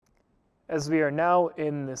as we are now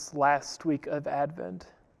in this last week of Advent,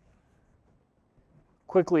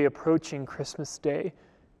 quickly approaching Christmas Day,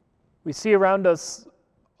 we see around us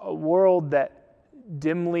a world that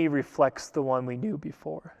dimly reflects the one we knew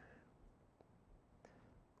before.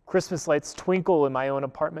 Christmas lights twinkle in my own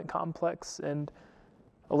apartment complex, and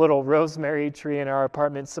a little rosemary tree in our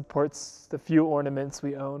apartment supports the few ornaments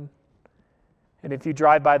we own. And if you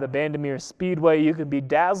drive by the Bandimere Speedway, you can be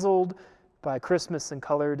dazzled by Christmas and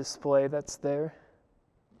color display that's there.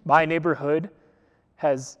 My neighborhood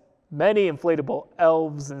has many inflatable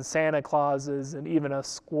elves and Santa Clauses and even a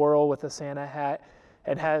squirrel with a Santa hat,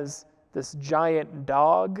 and has this giant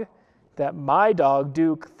dog that my dog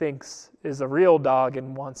Duke thinks is a real dog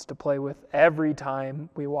and wants to play with every time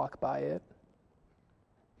we walk by it.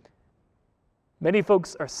 Many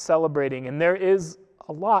folks are celebrating, and there is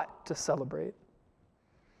a lot to celebrate.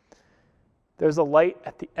 There's a light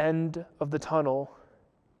at the end of the tunnel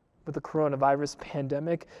with the coronavirus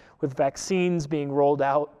pandemic, with vaccines being rolled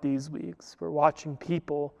out these weeks. We're watching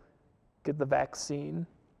people get the vaccine.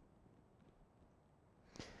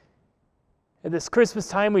 At this Christmas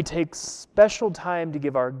time, we take special time to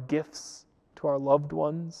give our gifts to our loved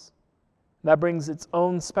ones. And that brings its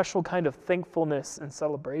own special kind of thankfulness and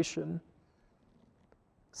celebration.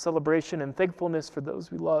 Celebration and thankfulness for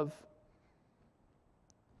those we love.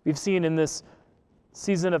 We've seen in this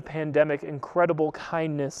season of pandemic incredible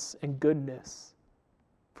kindness and goodness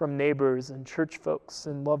from neighbors and church folks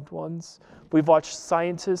and loved ones. We've watched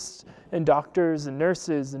scientists and doctors and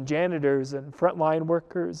nurses and janitors and frontline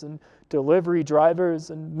workers and delivery drivers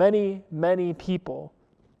and many, many people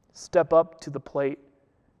step up to the plate,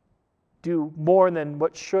 do more than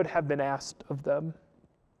what should have been asked of them.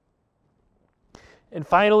 And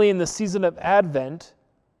finally, in the season of Advent,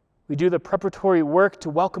 we do the preparatory work to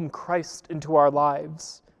welcome Christ into our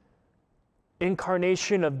lives.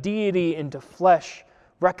 Incarnation of deity into flesh,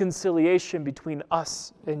 reconciliation between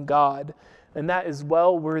us and God, and that is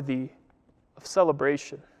well worthy of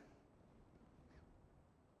celebration.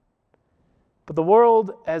 But the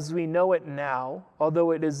world as we know it now,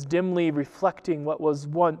 although it is dimly reflecting what was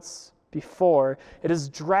once before, it is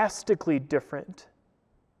drastically different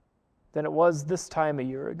than it was this time a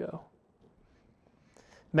year ago.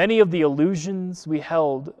 Many of the illusions we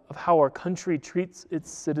held of how our country treats its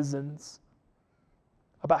citizens,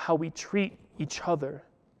 about how we treat each other,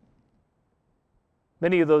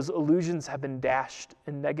 many of those illusions have been dashed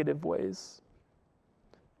in negative ways.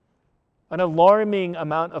 An alarming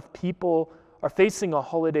amount of people are facing a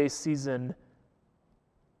holiday season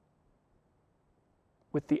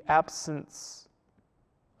with the absence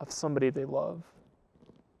of somebody they love.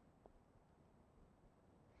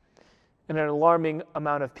 And an alarming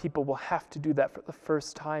amount of people will have to do that for the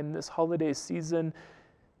first time this holiday season.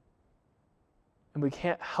 And we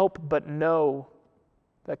can't help but know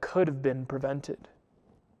that could have been prevented.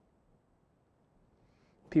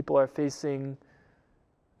 People are facing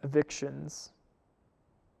evictions,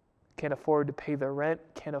 can't afford to pay their rent,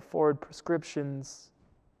 can't afford prescriptions,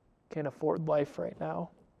 can't afford life right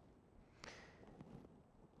now.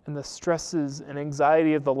 And the stresses and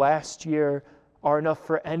anxiety of the last year are enough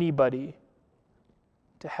for anybody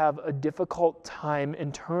to have a difficult time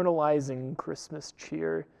internalizing Christmas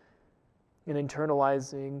cheer and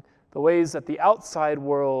internalizing the ways that the outside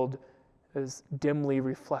world is dimly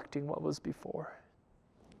reflecting what was before.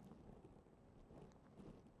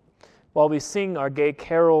 While we sing our gay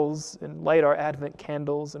carols and light our Advent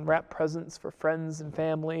candles and wrap presents for friends and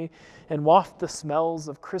family and waft the smells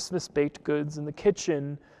of Christmas baked goods in the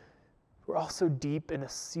kitchen, we're also deep in a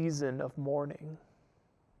season of mourning.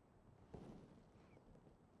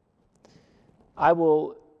 I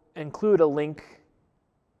will include a link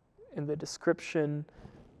in the description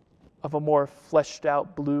of a more fleshed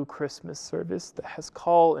out Blue Christmas service that has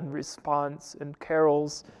call and response and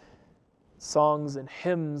carols, songs and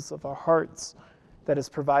hymns of our hearts that is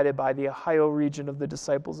provided by the Ohio region of the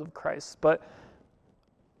Disciples of Christ. But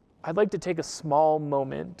I'd like to take a small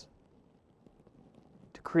moment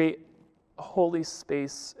to create a holy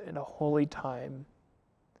space and a holy time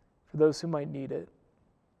for those who might need it.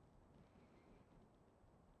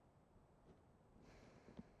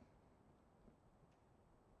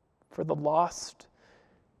 For the lost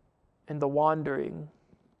and the wandering,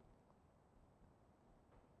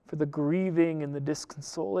 for the grieving and the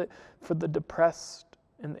disconsolate, for the depressed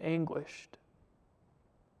and the anguished,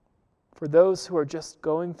 for those who are just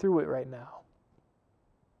going through it right now.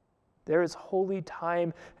 There is holy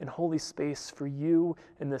time and holy space for you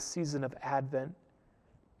in the season of Advent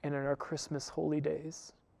and in our Christmas holy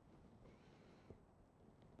days.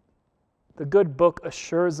 The good book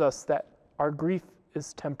assures us that our grief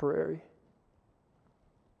is temporary.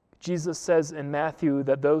 Jesus says in Matthew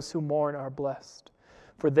that those who mourn are blessed,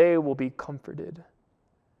 for they will be comforted.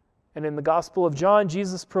 And in the Gospel of John,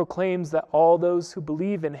 Jesus proclaims that all those who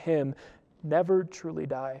believe in him never truly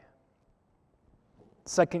die.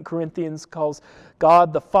 2 Corinthians calls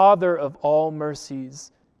God the Father of all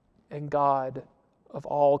mercies and God of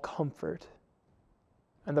all comfort.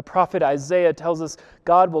 And the prophet Isaiah tells us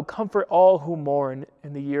God will comfort all who mourn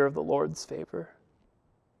in the year of the Lord's favor.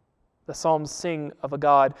 The Psalms sing of a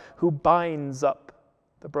God who binds up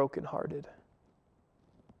the brokenhearted.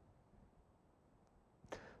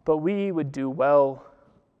 But we would do well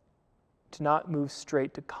to not move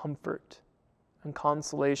straight to comfort and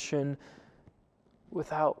consolation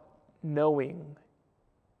without knowing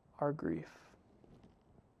our grief.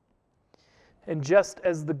 And just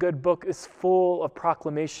as the good book is full of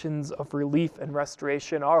proclamations of relief and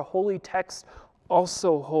restoration, our holy text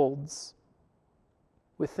also holds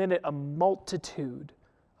within it a multitude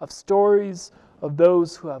of stories of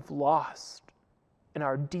those who have lost and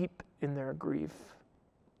are deep in their grief.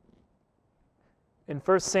 In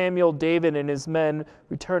 1 Samuel, David and his men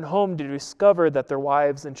return home to discover that their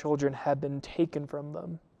wives and children had been taken from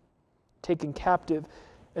them, taken captive.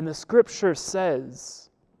 And the scripture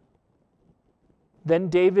says, "Then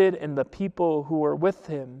David and the people who were with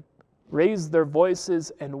him raised their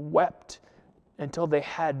voices and wept until they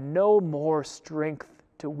had no more strength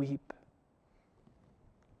to weep."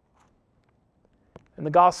 In the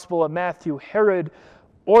Gospel of Matthew, Herod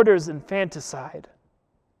orders infanticide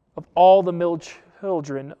of all the male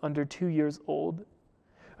children under 2 years old.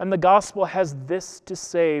 And the Gospel has this to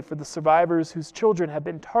say for the survivors whose children have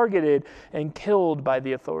been targeted and killed by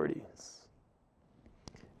the authorities.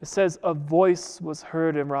 It says, "A voice was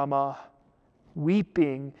heard in Ramah,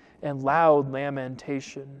 weeping and loud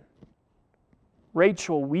lamentation.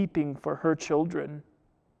 Rachel weeping for her children.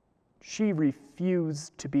 She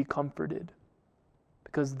refused to be comforted,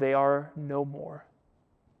 because they are no more."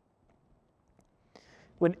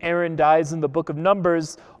 When Aaron dies in the book of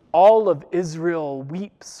Numbers, all of Israel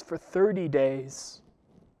weeps for 30 days.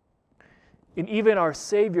 And even our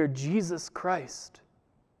Savior, Jesus Christ,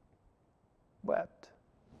 wept.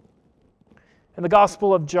 In the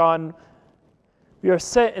Gospel of John, we are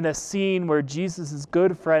set in a scene where Jesus'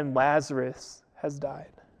 good friend Lazarus has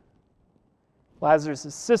died.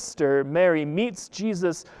 Lazarus' sister, Mary, meets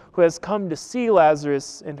Jesus, who has come to see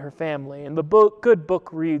Lazarus and her family. And the good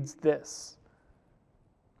book reads this: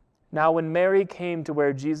 "Now when Mary came to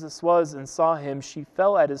where Jesus was and saw him, she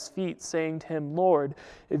fell at his feet, saying to him, 'Lord,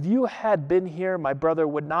 if you had been here, my brother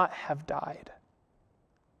would not have died.'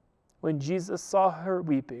 When Jesus saw her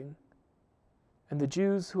weeping, and the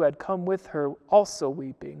Jews who had come with her also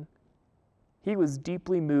weeping, he was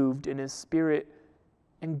deeply moved in his spirit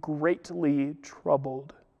and greatly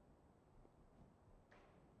troubled.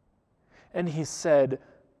 And he said,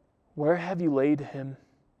 'Where have you laid him?'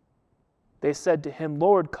 They said to him,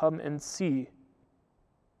 'Lord, come and see.'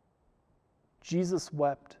 Jesus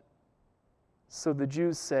wept. So the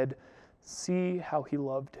Jews said, 'See how he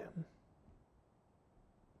loved him.'"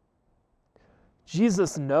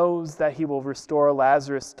 Jesus knows that he will restore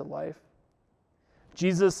Lazarus to life.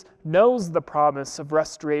 Jesus knows the promise of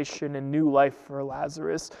restoration and new life for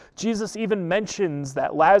Lazarus. Jesus even mentions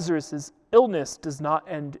that Lazarus' illness does not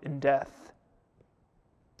end in death.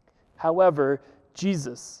 However,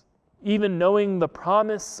 Jesus, even knowing the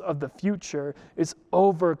promise of the future, is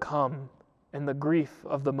overcome in the grief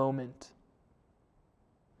of the moment.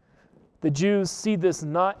 The Jews see this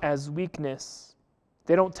not as weakness.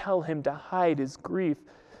 They don't tell him to hide his grief,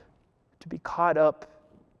 to be caught up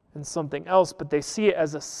in something else, but they see it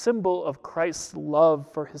as a symbol of Christ's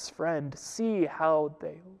love for his friend. See how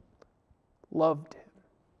they loved him,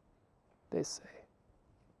 they say.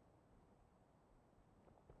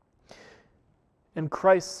 And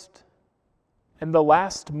Christ, in the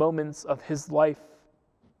last moments of his life,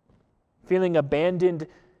 feeling abandoned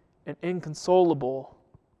and inconsolable,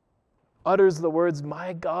 utters the words,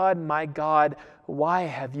 my God, why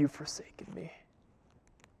have you forsaken me?"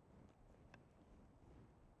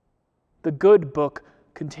 The good book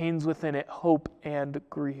contains within it hope and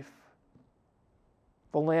grief,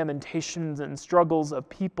 the lamentations and struggles of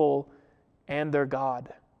people and their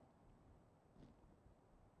God.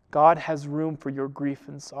 God has room for your grief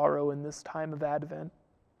and sorrow in this time of Advent.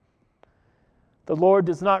 The Lord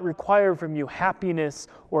does not require from you happiness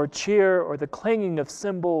or cheer or the clanging of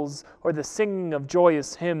cymbals or the singing of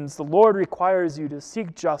joyous hymns. The Lord requires you to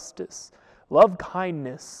seek justice, love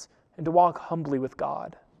kindness, and to walk humbly with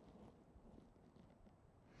God.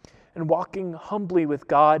 And walking humbly with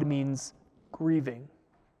God means grieving,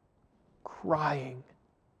 crying,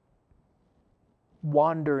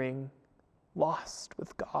 wandering, lost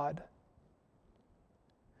with God.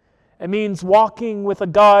 It means walking with a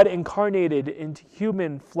God incarnated into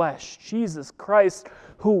human flesh, Jesus Christ,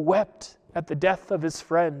 who wept at the death of his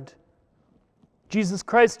friend. Jesus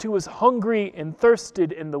Christ, who was hungry and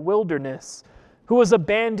thirsted in the wilderness, who was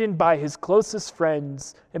abandoned by his closest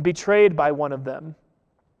friends and betrayed by one of them.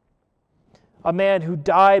 A man who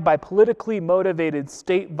died by politically motivated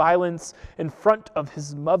state violence in front of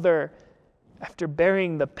his mother after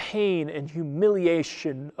bearing the pain and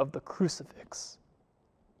humiliation of the crucifix.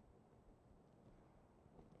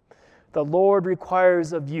 The Lord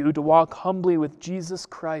requires of you to walk humbly with Jesus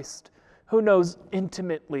Christ, who knows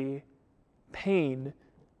intimately pain,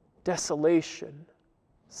 desolation,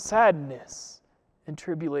 sadness, and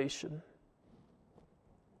tribulation.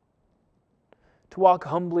 To walk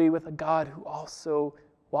humbly with a God who also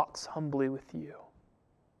walks humbly with you.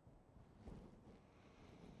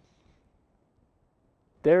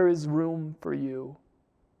 There is room for you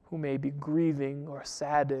who may be grieving or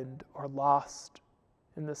saddened or lost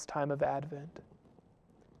in this time of Advent.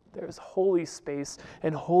 There is holy space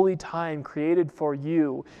and holy time created for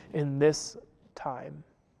you in this time.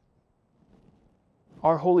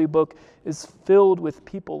 Our holy book is filled with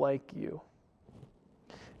people like you.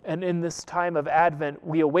 And in this time of Advent,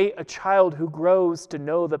 we await a child who grows to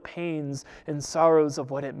know the pains and sorrows of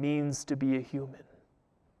what it means to be a human.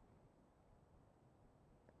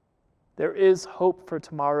 There is hope for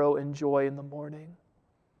tomorrow and joy in the morning.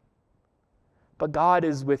 But God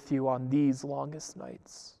is with you on these longest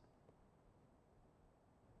nights.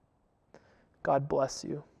 God bless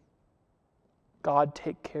you. God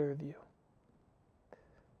take care of you.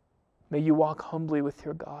 May you walk humbly with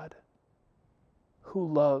your God,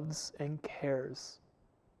 who loves and cares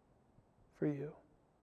for you.